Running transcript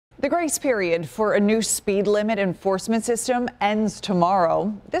The grace period for a new speed limit enforcement system ends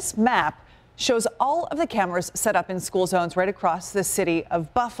tomorrow. This map shows all of the cameras set up in school zones right across the city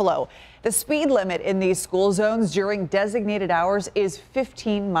of Buffalo. The speed limit in these school zones during designated hours is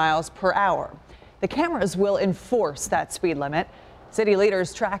 15 miles per hour. The cameras will enforce that speed limit. City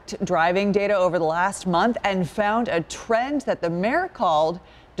leaders tracked driving data over the last month and found a trend that the mayor called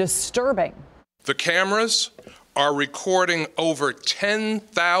disturbing. The cameras are recording over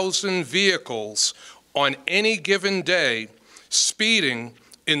 10,000 vehicles on any given day speeding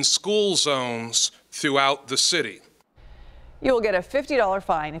in school zones throughout the city. You will get a $50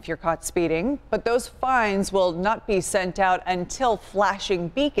 fine if you're caught speeding, but those fines will not be sent out until flashing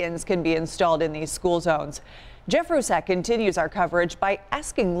beacons can be installed in these school zones. Jeff Rusak continues our coverage by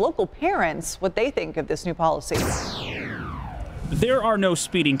asking local parents what they think of this new policy. There are no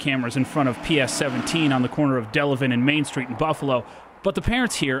speeding cameras in front of PS 17 on the corner of Delavan and Main Street in Buffalo, but the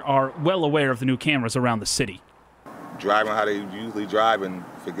parents here are well aware of the new cameras around the city. Driving how they usually drive and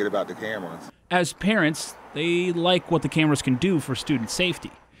forget about the cameras. As parents, they like what the cameras can do for student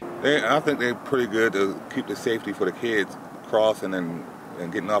safety. I think they're pretty good to keep the safety for the kids crossing and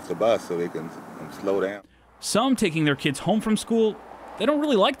getting off the bus so they can slow down. Some taking their kids home from school, they don't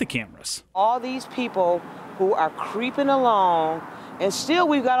really like the cameras. All these people who are creeping along, and still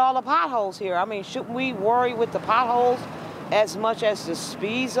we've got all the potholes here. I mean, shouldn't we worry with the potholes as much as the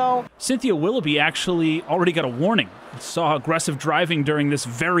speed zone? Cynthia Willoughby actually already got a warning and saw aggressive driving during this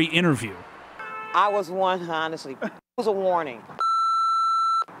very interview. I was one, honestly. It was a warning.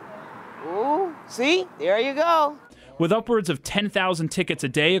 Ooh, see? There you go. With upwards of 10,000 tickets a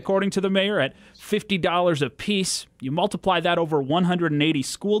day, according to the mayor, at $50 a piece, you multiply that over 180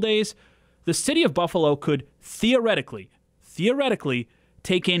 school days, the city of Buffalo could theoretically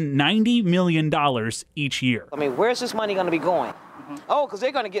take in $90 million each year. I mean, where's this money going to be going? Oh, because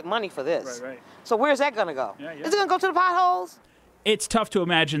they're going to get money for this. Right. So where's that going to go? Is it going to go to the potholes? It's tough to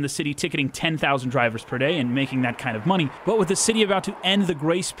imagine the city ticketing 10,000 drivers per day and making that kind of money. But with the city about to end the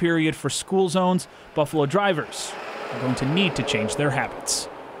grace period for school zones, Buffalo drivers are going to need to change their habits.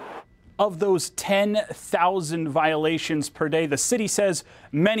 Of those 10,000 violations per day, the city says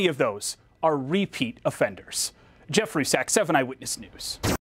many of those are repeat offenders. Jeff Rusak, 7 Eyewitness News.